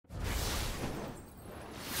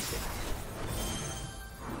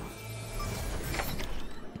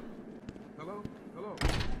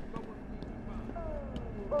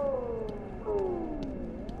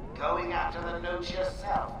after the note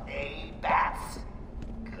yourself, eh, Bats?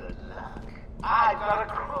 Good luck. I've got a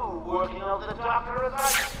crew working on the doctor as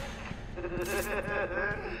I...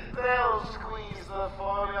 They'll squeeze the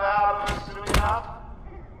formula out of us soon enough.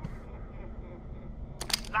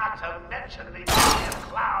 Not to mention the army of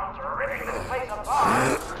clowns ripping this place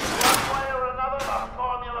apart. One way or another, the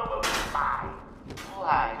formula will be mine.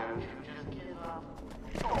 Why don't you just give up?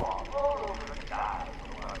 Go on, roll over and die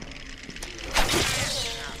for once.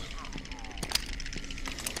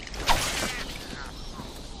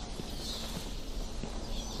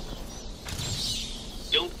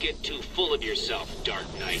 Don't get too full of yourself, Dark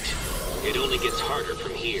Knight. It only gets harder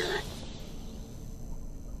from here.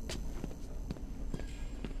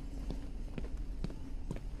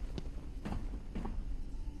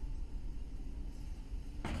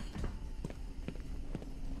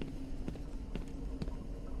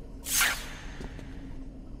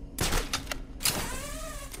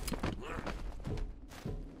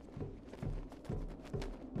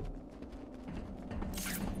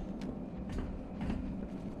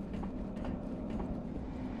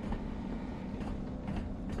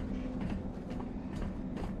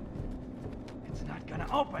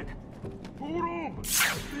 Open! Hold on! I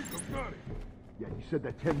think I've got it. Yeah, you said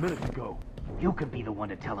that 10 minutes ago. You can be the one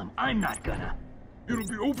to tell him. I'm not gonna. It'll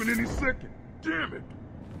be open any second. Damn it!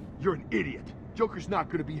 You're an idiot. Joker's not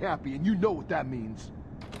gonna be happy, and you know what that means.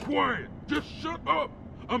 Quiet! Just shut up!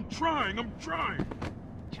 I'm trying!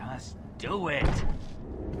 Just do it.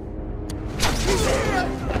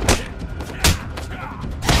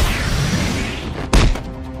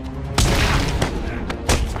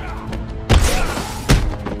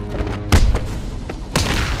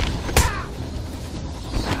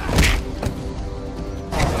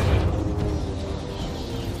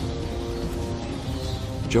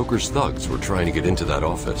 Joker's thugs were trying to get into that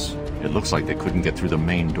office. It looks like they couldn't get through the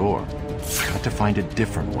main door. Got to find a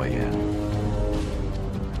different way in.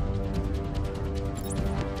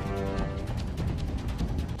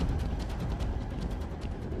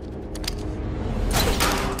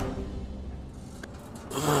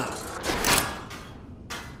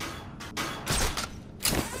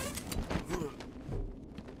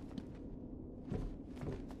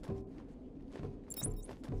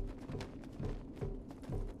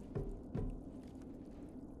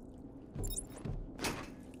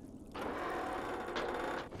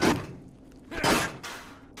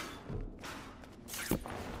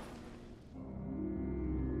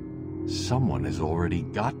 Someone has already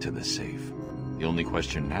got to the safe. The only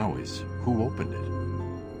question now is, who opened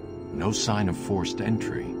it? No sign of forced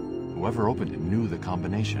entry. Whoever opened it knew the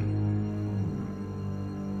combination.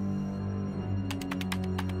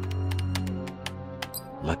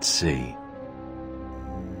 Let's see.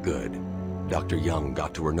 Good. Dr. Young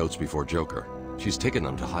got to her notes before Joker. She's taken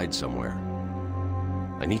them to hide somewhere.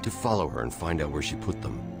 I need to follow her and find out where she put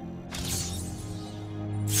them.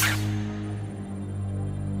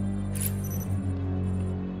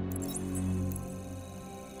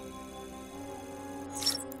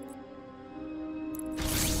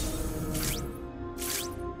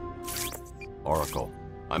 Oracle,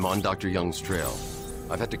 I'm on Dr. Young's trail.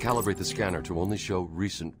 I've had to calibrate the scanner to only show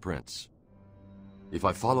recent prints. If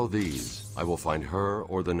I follow these, I will find her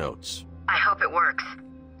or the notes. I hope it works.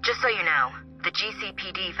 Just so you know, the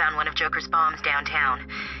GCPD found one of Joker's bombs downtown.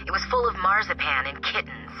 It was full of marzipan and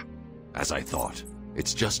kittens. As I thought,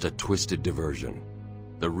 it's just a twisted diversion.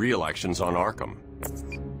 The real action's on Arkham.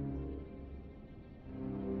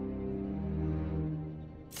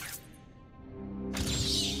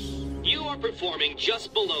 You are performing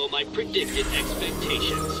just below my predicted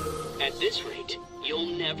expectations. At this rate,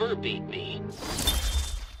 you'll never beat me.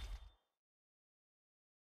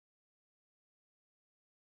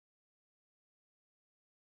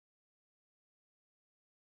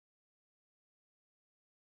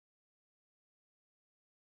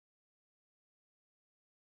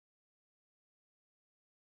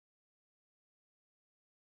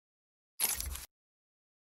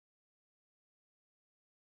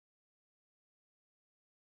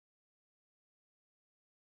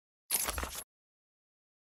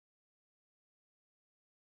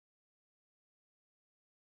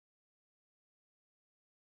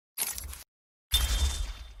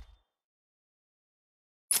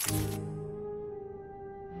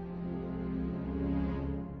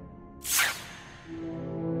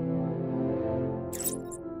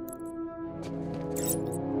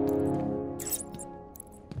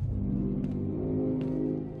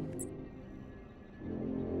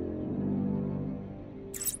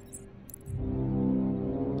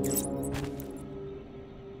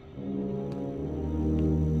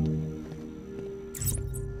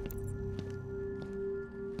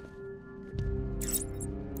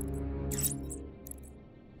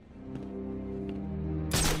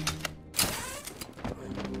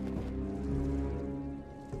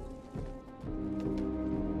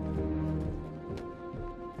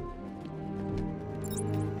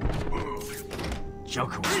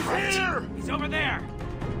 Joker was right. Here! He's over there!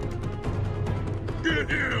 Get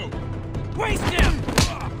him! Waste him!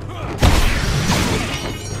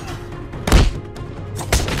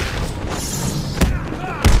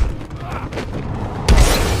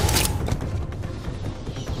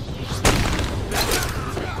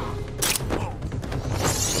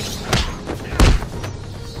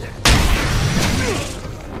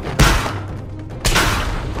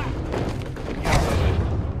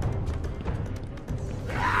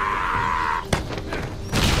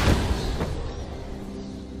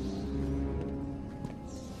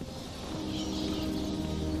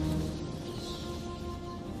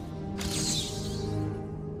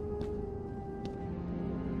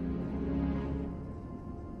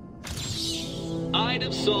 I'd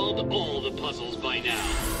have solved all the puzzles by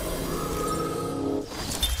now.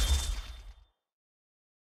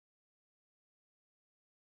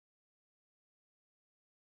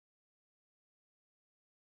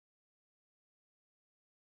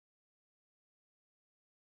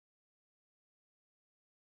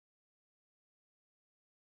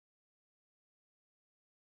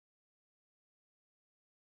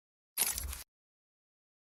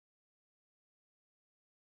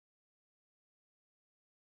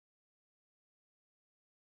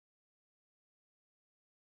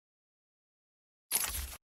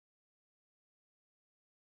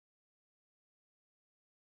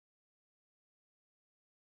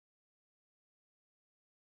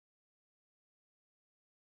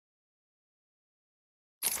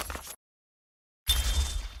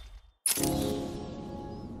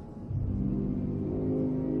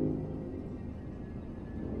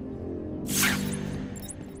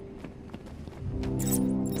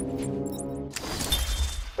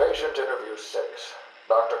 Patient interview 6.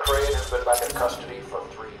 Dr. Crane has been back in custody for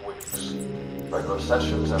 3 weeks. Regular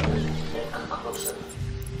sessions have been inconclusive.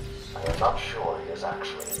 I am not sure he is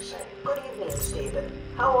actually insane. Good evening, Stephen.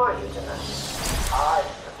 How are you tonight? I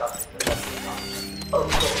conducted the testing.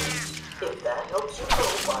 Of course. If that helps you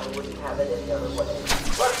cope, I wouldn't have it any other way.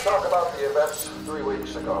 Let's talk about the events 3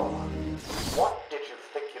 weeks ago. What did you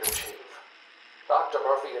think you'd achieve? Dr.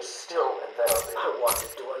 Murphy is still in therapy. I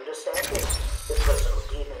wanted to understand it. His personal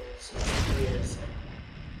demons, his fears.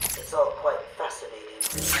 It's all quite fascinating.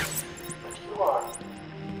 But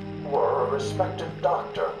you were a respected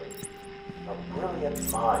doctor. A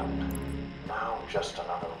brilliant mind. Now just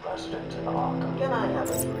another resident in Arkham. Can I have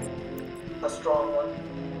a drink? A strong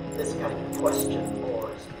one? This kind of question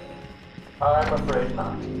bores me. I'm afraid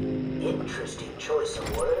not. Interesting choice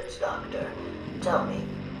of words, Doctor. Tell me,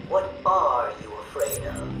 what are you afraid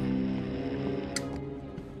of?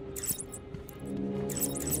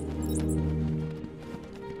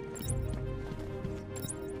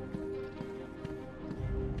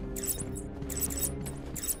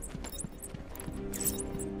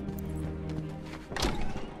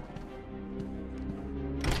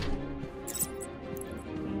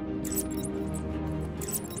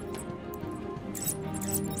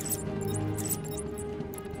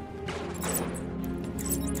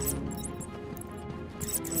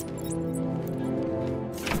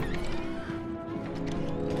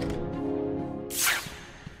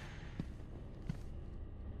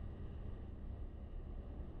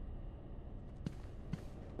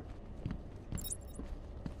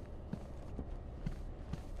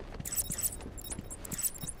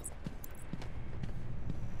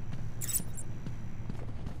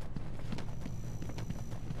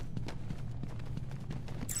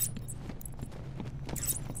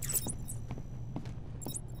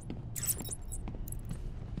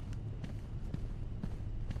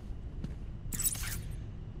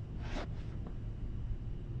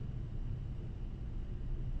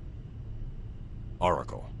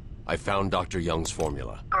 Oracle, I found Dr. Young's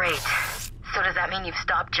formula. Great. So does that mean you've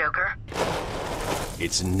stopped Joker?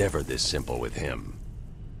 It's never this simple with him.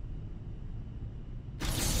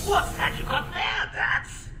 What's that you got there,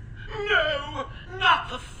 Bats? No, not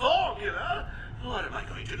the formula. What am I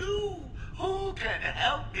going to do? Who can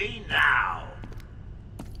help me now?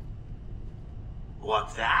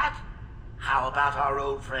 What's that? How about our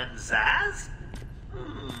old friend Zaz?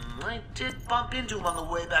 I did bump into him on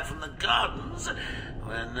the way back from the gardens,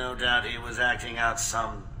 when no doubt he was acting out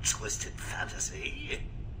some twisted fantasy.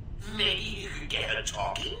 Maybe you could get her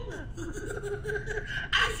talking?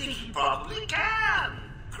 I think he probably can.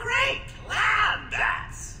 Great plan,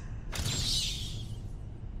 Bats!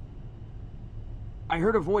 I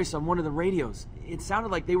heard a voice on one of the radios. It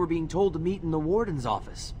sounded like they were being told to meet in the warden's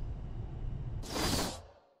office.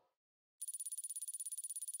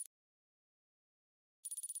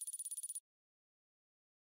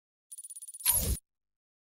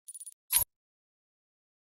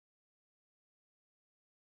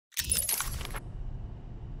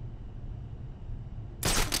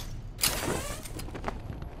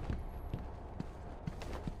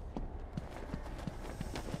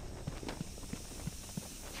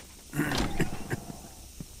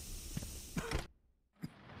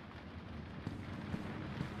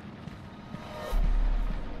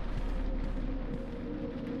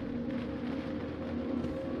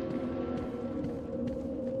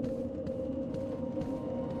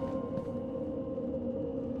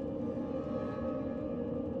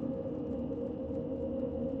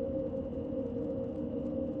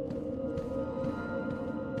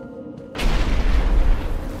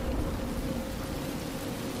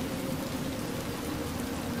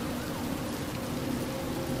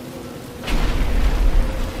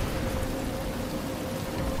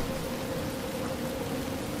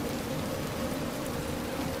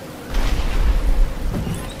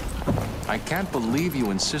 I can't believe you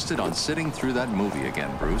insisted on sitting through that movie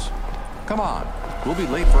again, Bruce. Come on, we'll be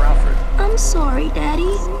late for Alfred. I'm sorry,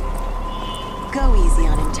 Daddy. Go easy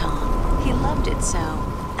on him, Tom. He loved it so.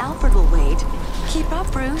 Alfred will wait. Keep up,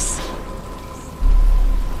 Bruce.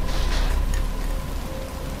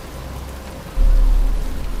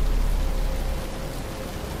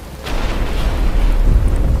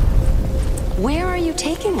 Where are you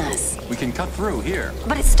taking us? We can cut through here.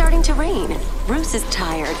 But it's starting to rain. Bruce is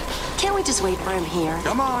tired. Can't we just wait for him here?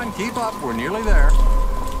 Come on, keep up. We're nearly there.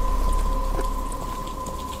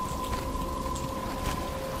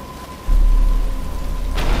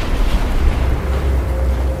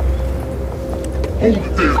 Hold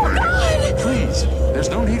it there! Oh, God! Please, there's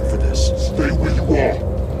no need for this. Stay where you are.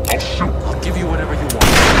 I'll shoot. I'll give you whatever you want.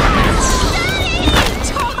 Daddy!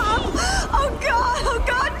 Tom! Oh, God! Oh,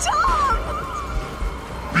 God, Tom!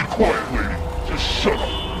 Be quiet, lady. Just shut up.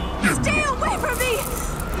 Give Stay me. away from me!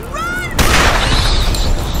 Run!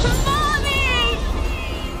 Mommy!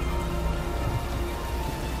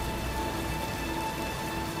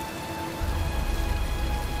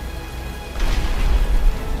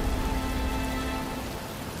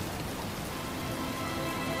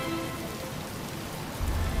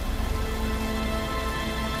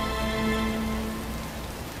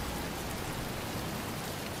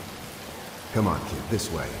 Come on, kid,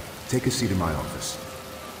 this way. Take a seat in my office.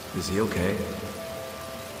 Is he okay?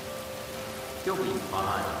 He'll be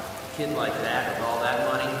fine. A kid like that with all that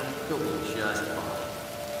money, he'll be just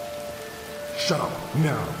fine. Shut up,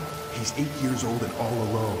 now. He's 8 years old and all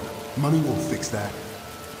alone. Money won't fix that.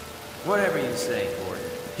 Whatever you say, Gordon.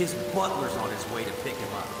 His butler's on his way to pick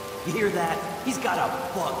him up. You hear that? He's got a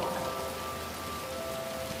butler.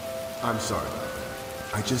 I'm sorry.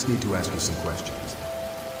 I just need to ask you some questions.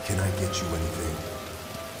 Can I get you anything?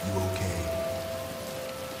 You okay?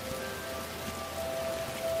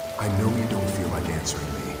 I know you don't feel like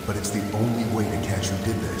answering me, but it's the only way to catch who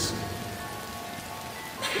did this.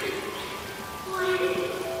 Why did you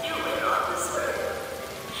do it, officer?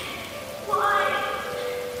 Why?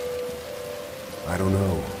 I don't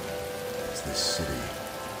know. It's this city.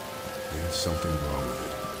 There's something wrong with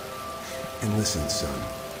it. And listen, son.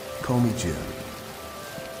 Call me Jim.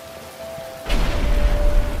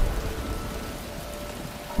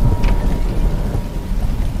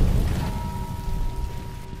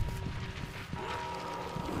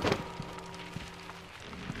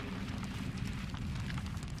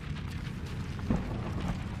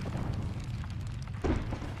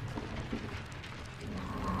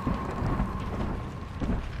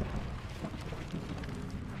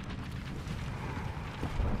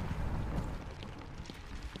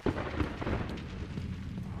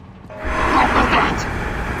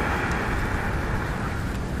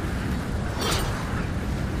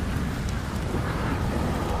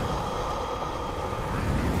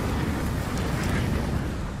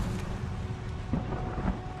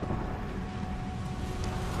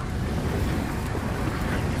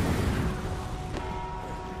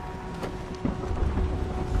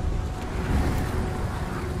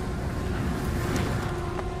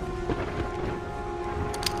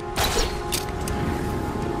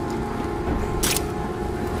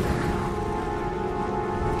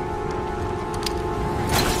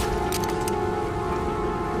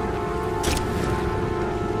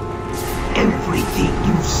 Everything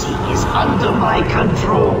you see is under my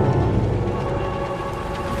control.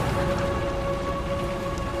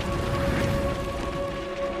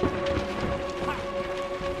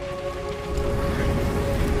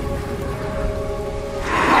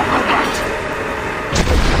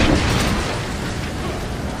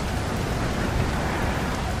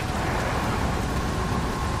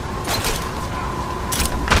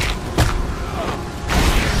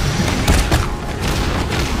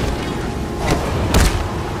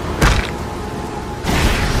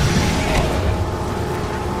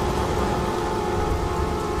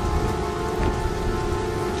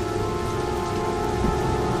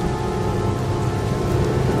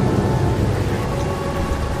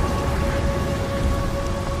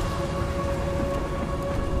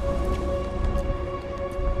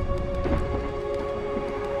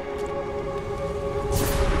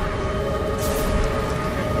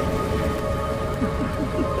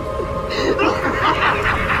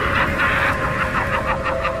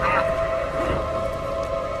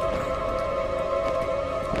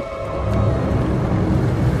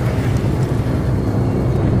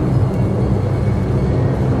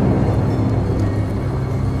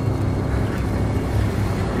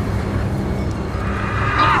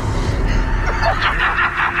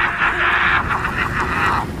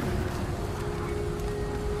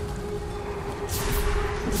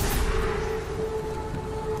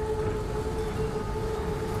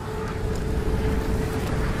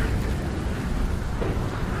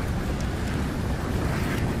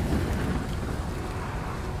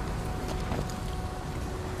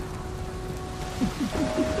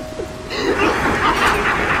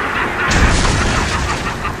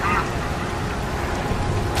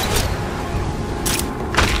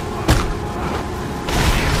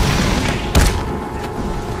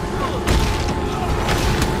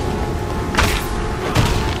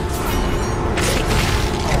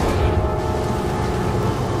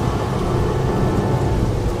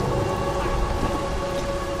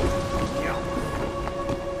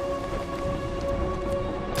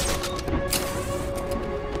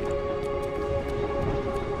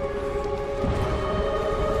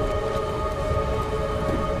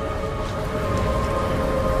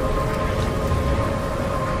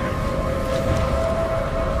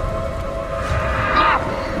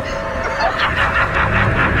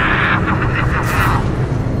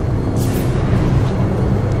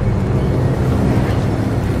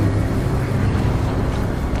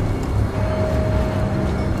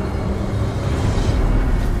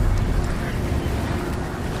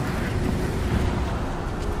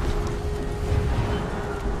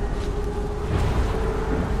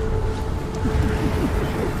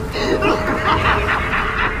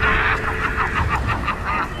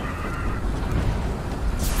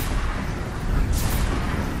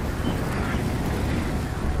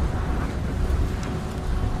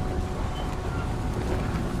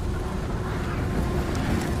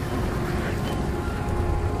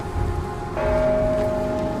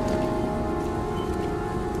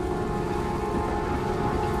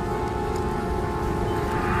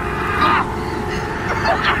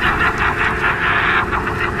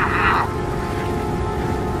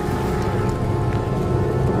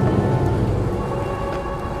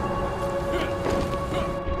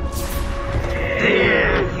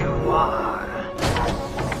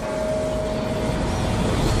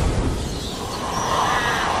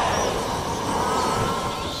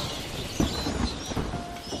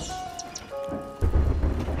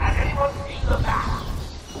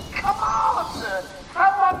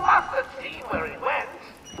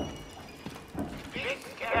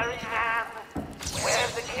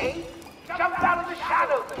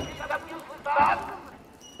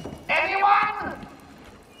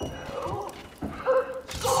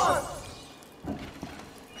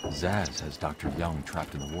 Zaz has Dr. Young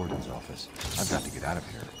trapped in the warden's office. I've got to get out of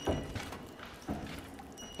here.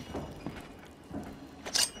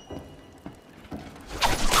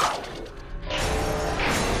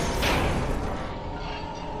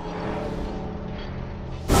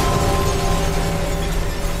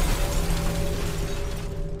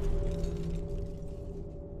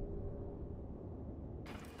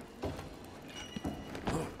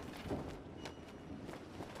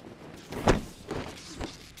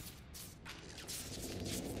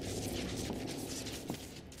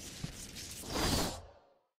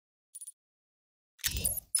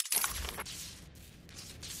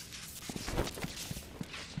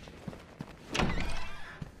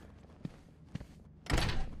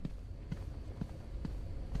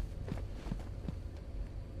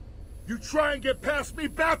 You try and get past me,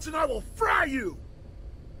 Bats, and I will fry you!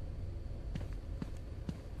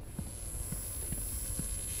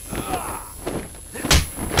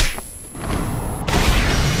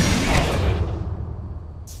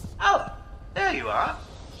 Oh, there you are.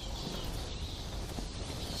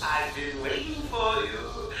 I've been waiting for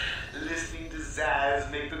you, listening to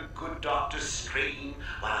Zaz make the good doctor scream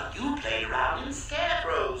while you played around in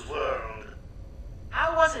Scarecrow's world.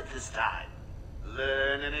 How was it this time?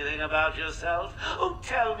 Learn anything about yourself? Oh,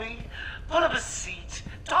 tell me. Pull up a seat.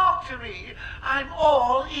 Talk to me. I'm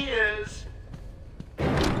all ears.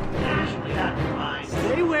 Actually, I don't mind.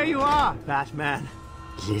 Stay where you are, Batman.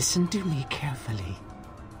 Listen to me carefully.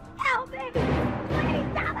 Help me! Please,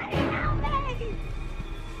 somebody help me!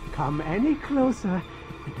 Come any closer,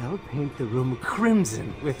 and I'll paint the room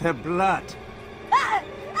crimson with her blood.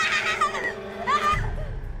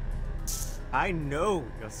 I know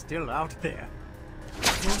you're still out there.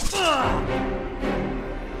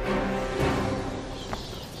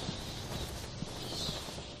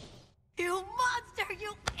 You monster!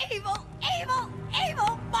 You evil, evil,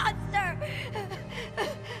 evil monster!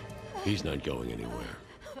 He's not going anywhere.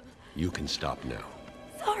 You can stop now.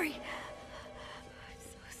 Sorry. I'm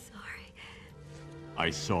so sorry.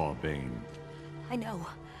 I saw Bane. I know.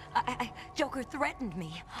 Joker threatened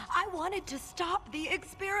me. I wanted to stop the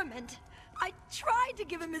experiment. I tried to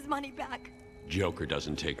give him his money back. Joker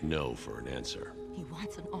doesn't take no for an answer. He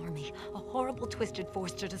wants an army, a horrible twisted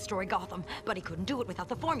force to destroy Gotham, but he couldn't do it without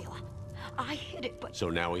the formula. I hid it, but... So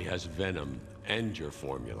now he has Venom and your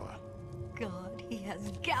formula. God, he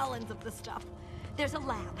has gallons of the stuff. There's a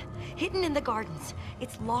lab, hidden in the gardens.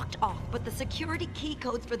 It's locked off, but the security key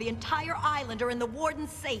codes for the entire island are in the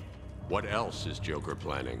warden's safe. What else is Joker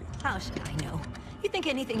planning? How should I know? You think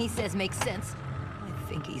anything he says makes sense? I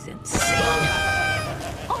think he's insane.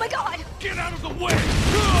 Oh my God! Get out of the way!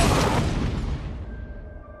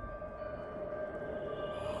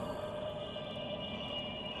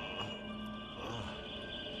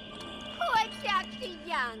 Poor Dr.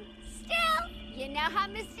 Young. Still, you know how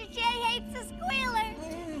Mr. J hates a squealer.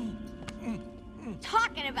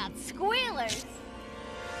 Talking about squealers.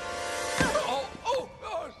 Oh,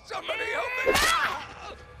 somebody help me!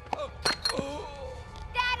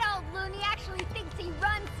 That old loony actually thinks he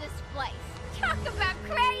runs this place. Talk about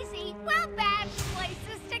crazy. Well, bad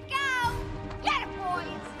places to go. Get it,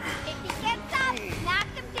 boys. If he gets up, knock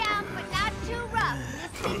him down, but not too rough.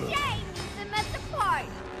 Mr. J needs him at the party.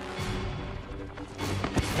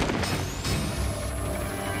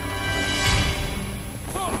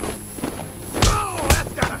 Oh,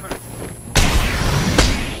 that's gotta hurt!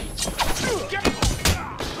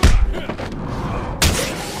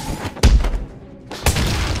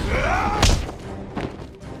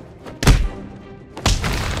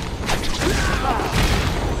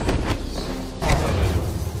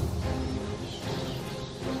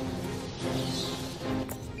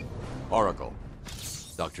 Oracle,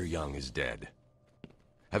 Dr. Young is dead.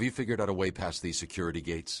 Have you figured out a way past these security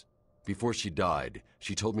gates? Before she died,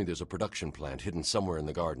 she told me there's a production plant hidden somewhere in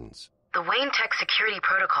the gardens. The Wayne Tech security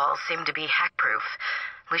protocols seem to be hack-proof.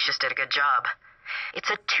 Lucius did a good job. It's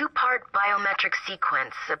a two-part biometric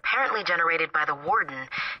sequence, apparently generated by the Warden,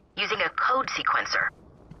 using a code sequencer.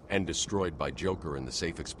 And destroyed by Joker in the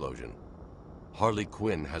safe explosion. Harley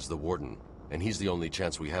Quinn has the Warden, and he's the only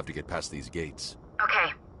chance we have to get past these gates.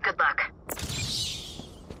 Okay, good luck.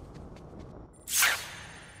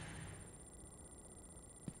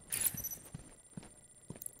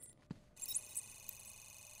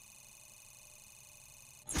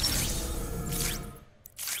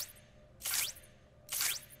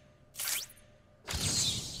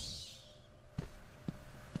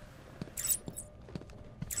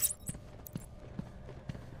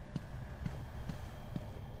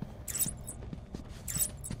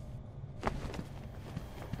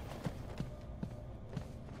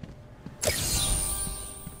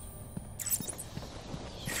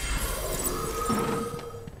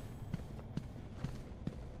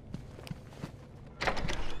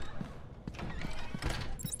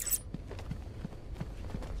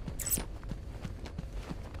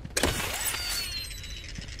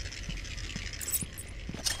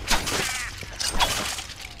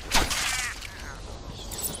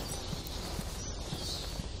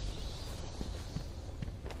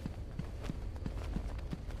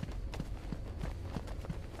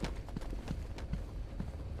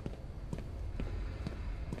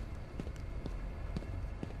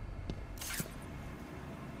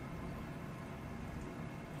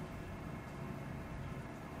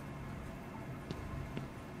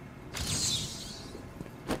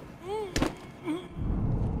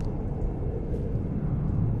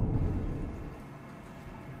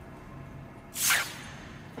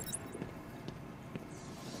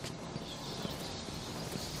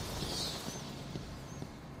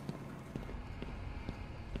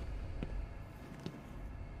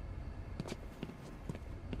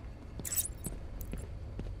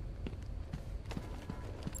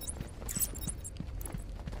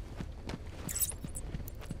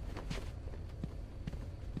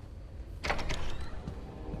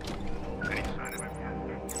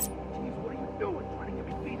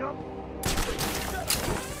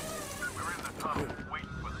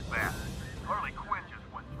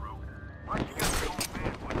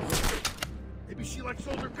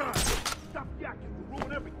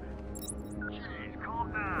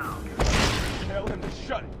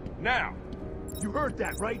 You heard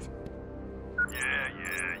that, right? Yeah,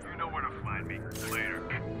 you know where to find me.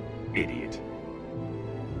 Later. Idiot.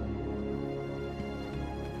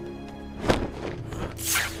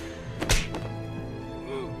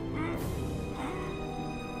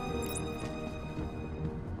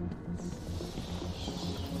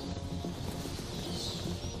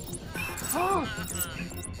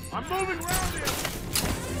 I'm moving around here!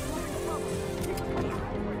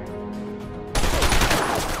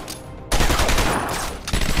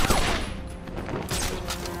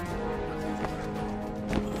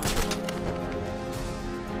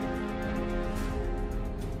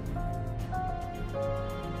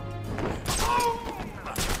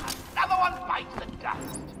 Another one bites the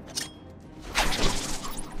dust.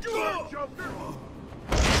 Joker!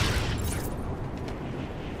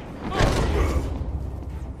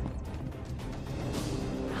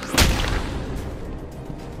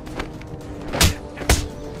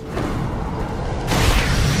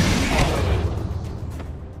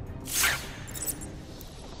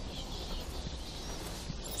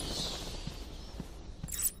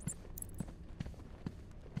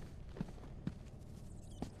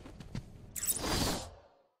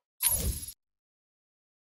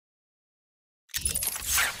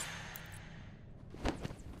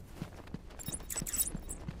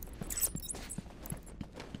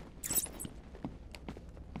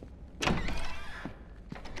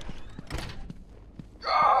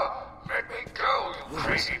 Let me go, you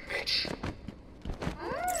crazy bitch!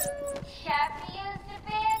 Sharpie used a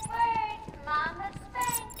bad word. Mama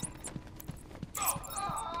spanked.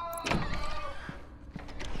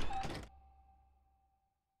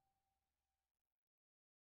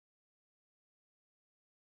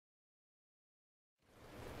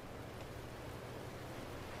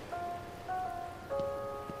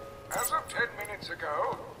 As of 10 minutes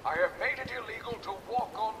ago, I have made it illegal to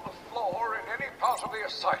walk on the floor in any part of the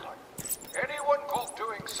asylum. Anyone caught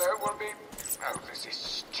doing so will be... Oh, this is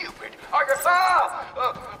stupid.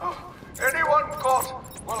 Anyone caught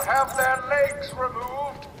will have their legs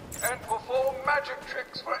removed and perform magic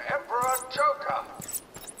tricks for Emperor Joker.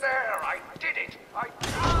 There, I did it.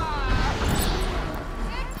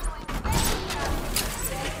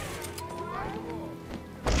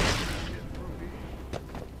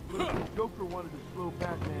 Joker wanted to slow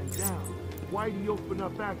Batman down. Why'd he open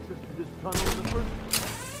up access to this tunnel in the first place?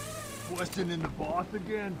 Questioning the boss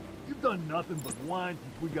again? You've done nothing but whine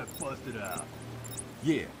since we got busted out.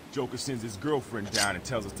 Yeah, Joker sends his girlfriend down and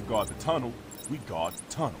tells us to guard the tunnel. We guard the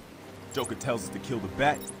tunnel. Joker tells us to kill the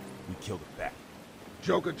Bat. We kill the Bat.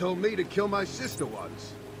 Joker told me to kill my sister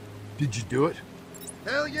once. Did you do it?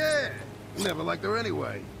 Hell yeah! Never liked her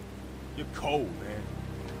anyway. You're cold, man.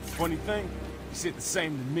 Funny thing, he said the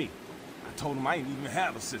same to me. I told him I didn't even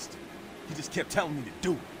have a sister. He just kept telling me to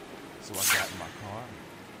do it. So I got in my car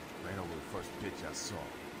and ran over the first bitch I saw.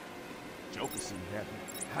 Joker seemed happy.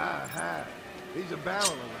 Ha. He's a barrel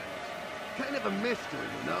of laughs. Kind of a mystery,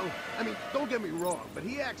 you know? I mean, don't get me wrong, but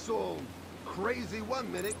he acts all crazy one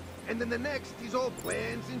minute, and then the next, he's all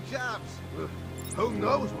plans and jobs. Ugh, who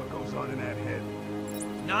knows what goes on in that head?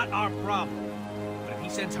 Not our problem. But if he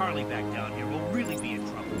sends Harley back down here, we'll really be in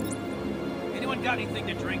trouble. Anyone got anything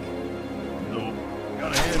to drink? No.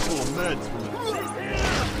 Got a handful of meds for the...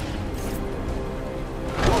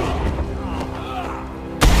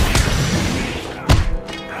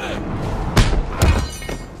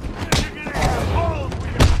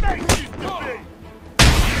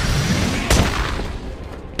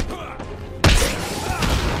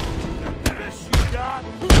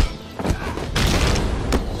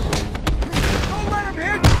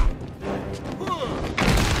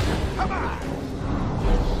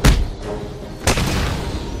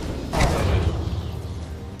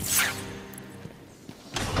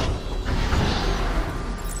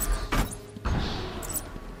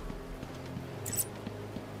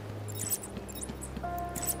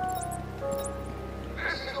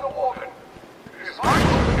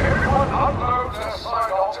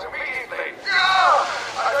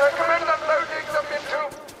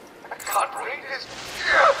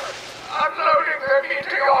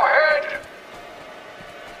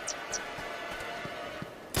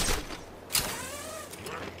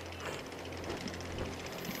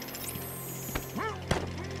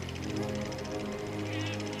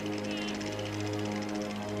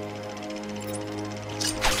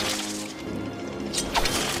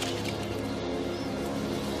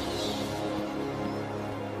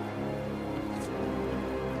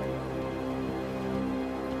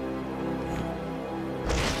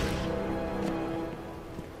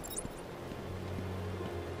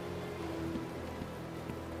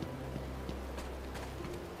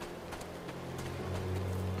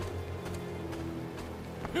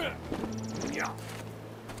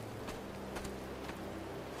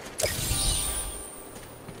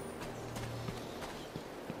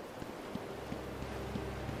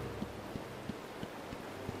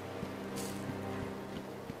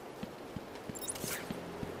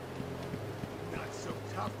 Not so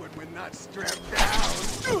tough when we're not strapped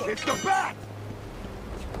down. It's the bat!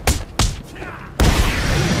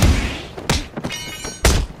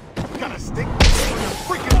 Got a stick on your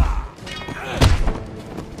freaking...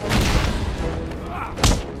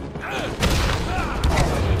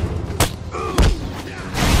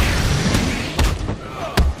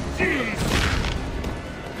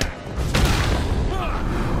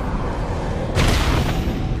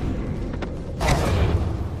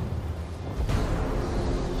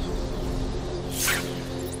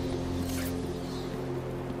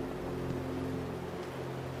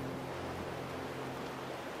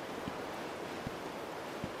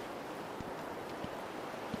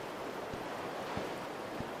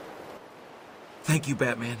 Thank you,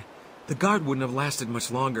 Batman. The guard wouldn't have lasted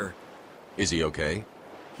much longer. Is he okay?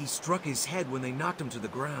 He struck his head when they knocked him to the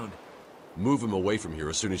ground. Move him away from here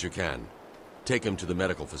as soon as you can. Take him to the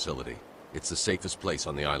medical facility. It's the safest place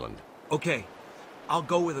on the island. Okay. I'll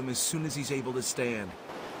go with him as soon as he's able to stand.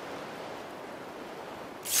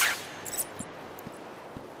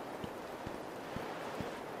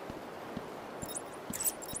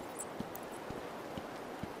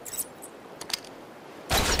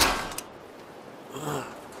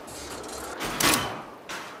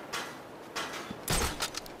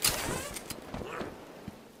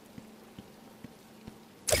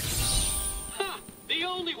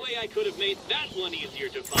 I could have made that one easier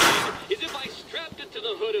to find is if I strapped it to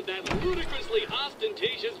the hood of that ludicrously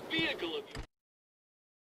ostentatious vehicle of yours.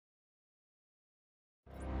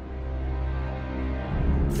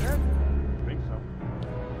 Dead? I think so.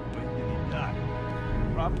 When did he die?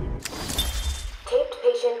 Probably. Taped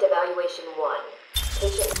patient evaluation 1.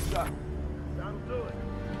 Patient... That'll do it.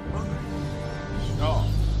 No.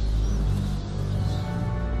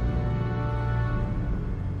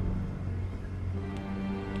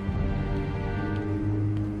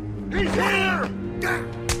 He's here!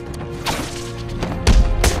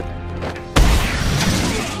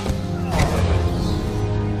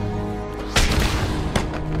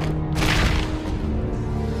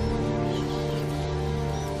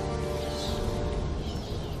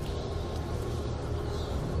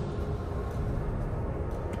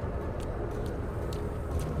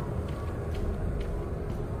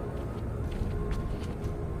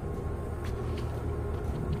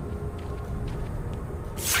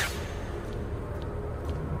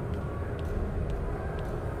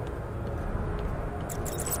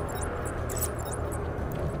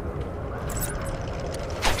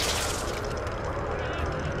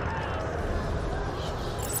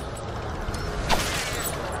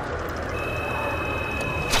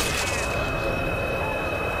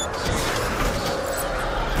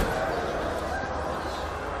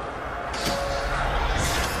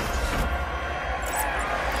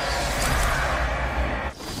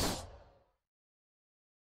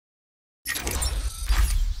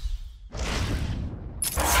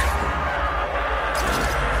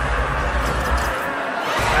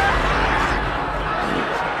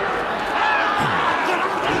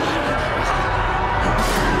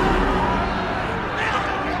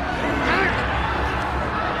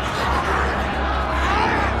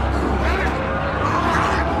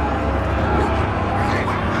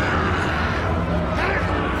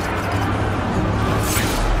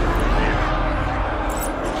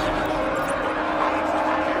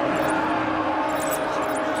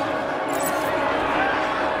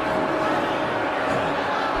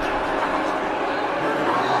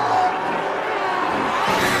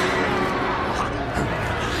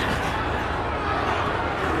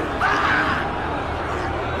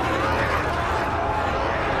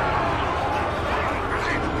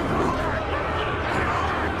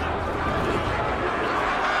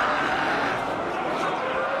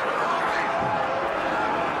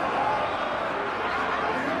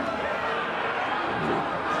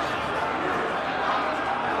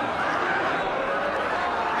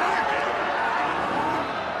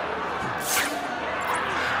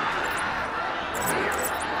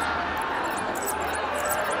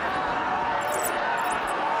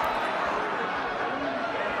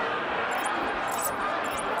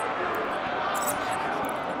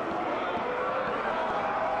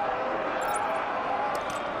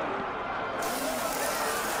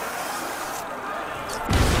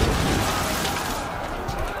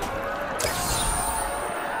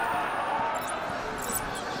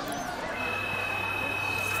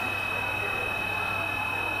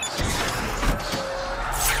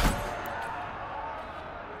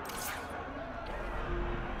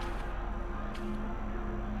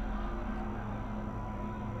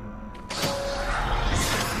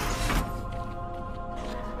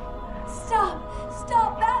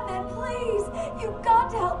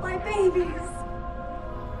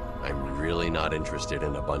 not interested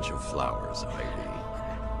in a bunch of flowers, Ivy.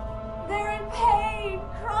 They're in pain,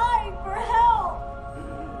 crying for help.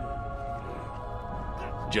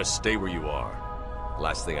 Just stay where you are.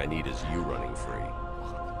 Last thing I need is you running free.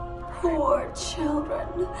 Poor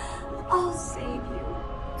children. I'll save you.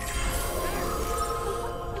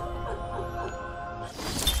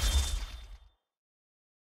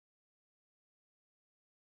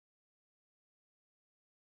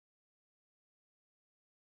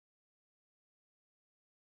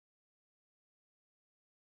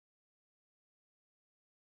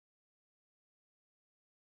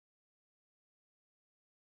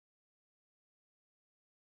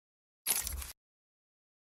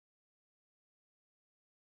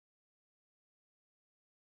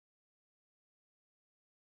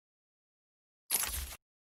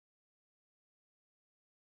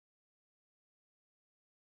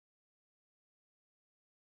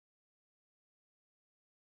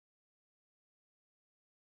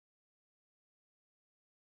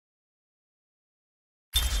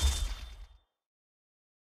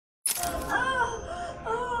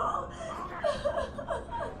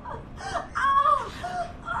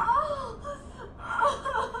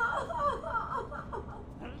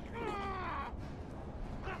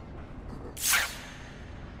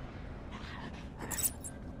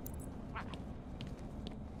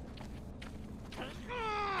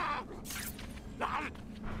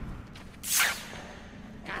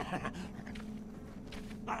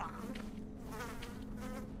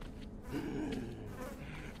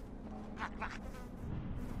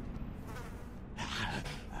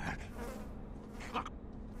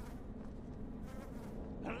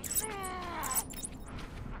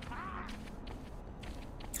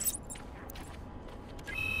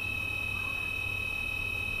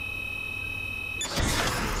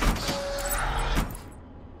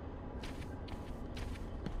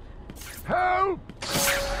 Help!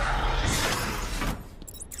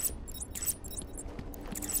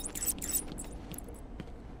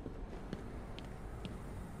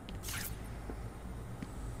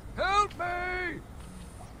 Help me!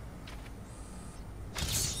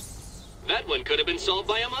 That one could have been solved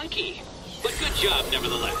by a monkey. But good job,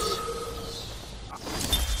 nevertheless.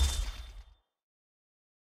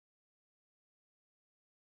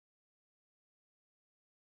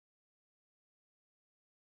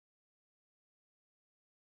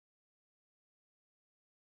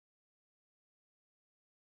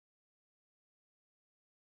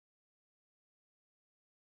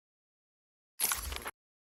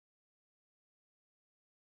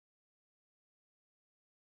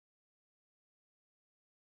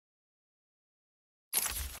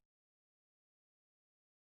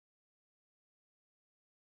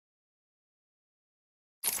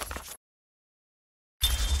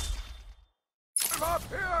 I'm up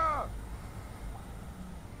here!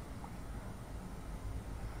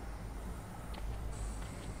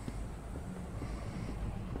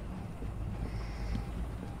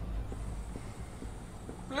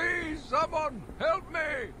 Please, someone, help me!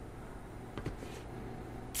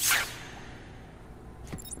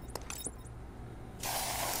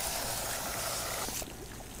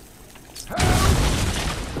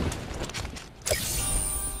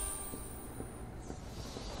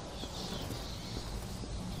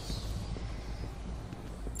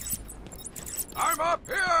 I'm up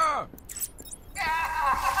here!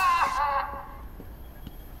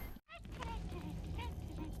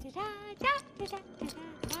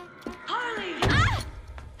 Harley! Ah!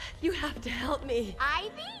 You have to help me.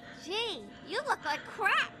 Ivy? Gee, you look like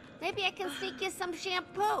crap. Maybe I can sneak you some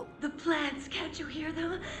shampoo. The plants, can't you hear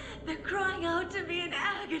them? They're crying out to me in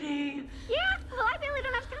agony. Yeah? Well, I really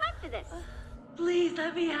don't have time for this. Please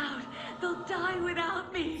let me out. They'll die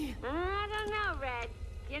without me. I don't know, Red.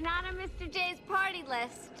 You're not on Mr. J's party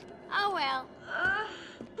list. Oh, well.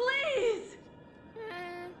 Please!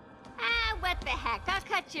 What the heck? I'll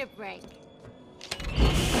cut you a break.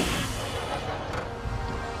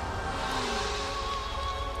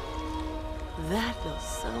 That feels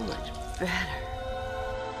so much better.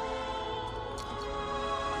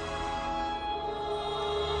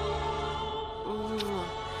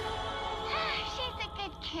 She's a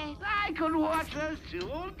good kid. I could watch those two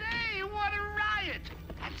all day. What a riot.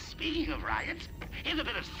 And speaking of riots, here's a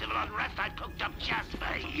bit of civil unrest I cooked up just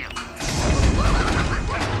for you.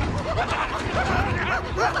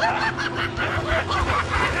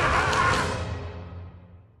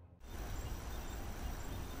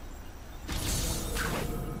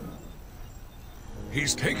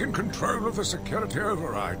 He's taken control of the security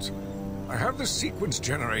overrides. I have the sequence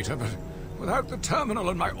generator, but without the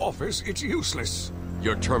terminal in my office, it's useless.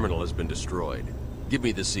 Your terminal has been destroyed. Give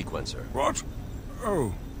me the sequencer. What?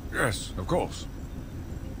 Oh, yes, of course.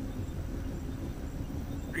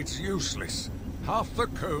 It's useless. Half the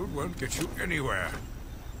code won't get you anywhere.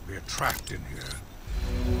 We're trapped in here.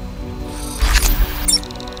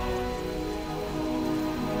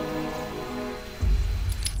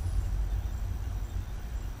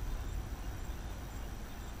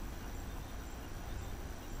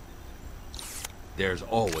 There's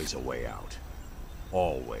always a way out.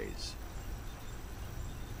 Always.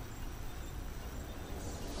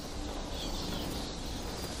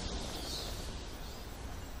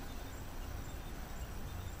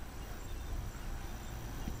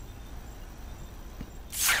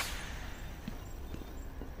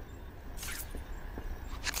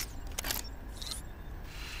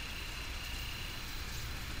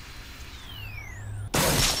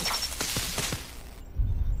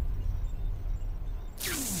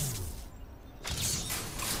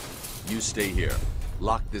 You stay here.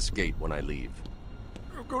 Lock this gate when I leave.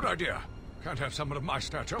 Good idea. Can't have someone of my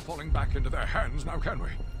stature falling back into their hands now, can we?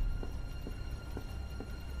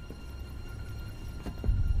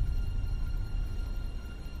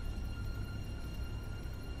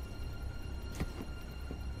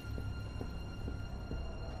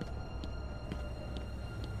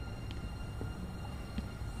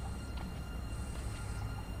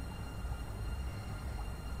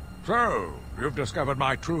 So, you've discovered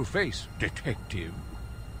my true face, detective.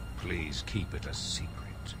 Please keep it a secret.